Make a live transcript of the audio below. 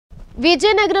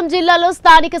విజయనగరం జిల్లాలో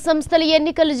స్థానిక సంస్థల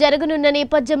ఎన్నికలు జరగనున్న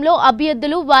నేపథ్యంలో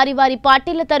అభ్యర్థులు వారి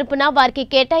పార్టీల తరపున వారికి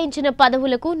కేటాయించిన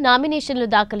పదవులకు నామినేషన్లు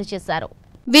దాఖలు చేశారు.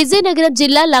 విజయనగరం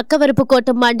జిల్లా లక్కవరపుకోట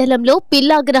మండలంలో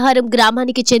పిల్లాగ్రహారం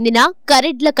గ్రామానికి చెందిన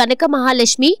కరెడ్ల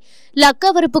కనకమహాలక్ష్మి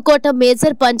లక్కవరపుకోట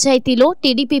మేజర్ పంచాయతీలో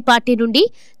టీడీపీ పార్టీ నుండి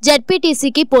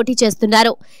జడ్పీటీసీకి పోటీ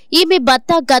చేస్తున్నారు. ఈమె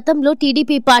భర్త గతంలో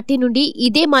టీడీపీ పార్టీ నుండి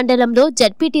ఇదే మండలంలో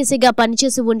జడ్పీటీసీగా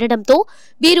పనిచేసి ఉండడంతో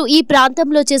వీరు ఈ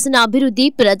ప్రాంతంలో చేసిన అభివృద్ధి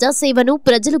ప్రజాసేవను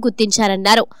ప్రజలు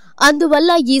గుర్తించారన్నారు.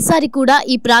 అందువల్ల ఈసారి కూడా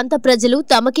ఈ ప్రాంత ప్రజలు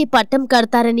తమకే పట్టం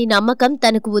కడతారని నమ్మకం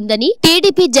తనకు ఉందని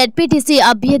టీడీపీ జడ్పీటీసీ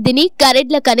అభ్యర్థిని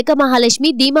కరెడ్ల కనకమహాలక్ష్మి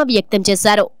ధీమా వ్యక్తం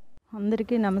చేశారు.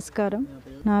 అందరికీ నమస్కారం.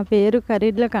 నా పేరు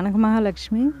కరెడ్ల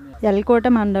కనకమహాలక్ష్మి. ఎల్కోట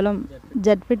మండలం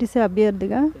జడ్పీటీసీ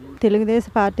అభ్యర్థిగా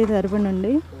తెలుగుదేశం పార్టీ తరపు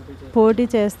నుండి పోటీ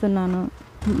చేస్తున్నాను.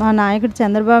 మా నాయకుడు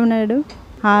చంద్రబాబు నాయుడు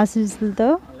ఆశీస్సులతో,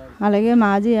 అలాగే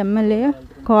మాజీ ఎమ్మెల్యే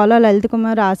కోలా లలిత్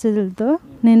కుమార్ ఆశీస్సులతో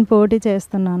నేను పోటీ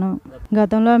చేస్తున్నాను.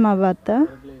 గతంలో మా భర్త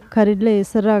కరెడ్ల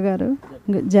ఈశ్వరరావు గారు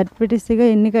జడ్పీటీసీగా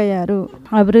ఎన్నికయ్యారు.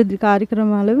 అభివృద్ధి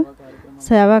కార్యక్రమాలు,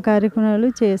 సేవా కార్యక్రమాలు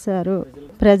చేశారు.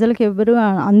 ప్రజలకు ఎవ్వరూ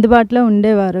అందుబాటులో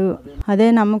ఉండేవారు. అదే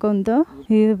నమ్మకంతో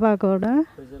ఈపా కూడా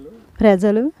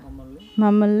ప్రజలు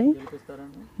మమ్మల్ని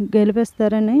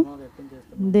గెలిపిస్తారని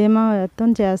ధీమా వ్యక్తం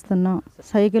చేస్తున్నాం.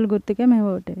 సైకిల్ గుర్తుకే మేము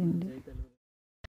ఓటేయండి.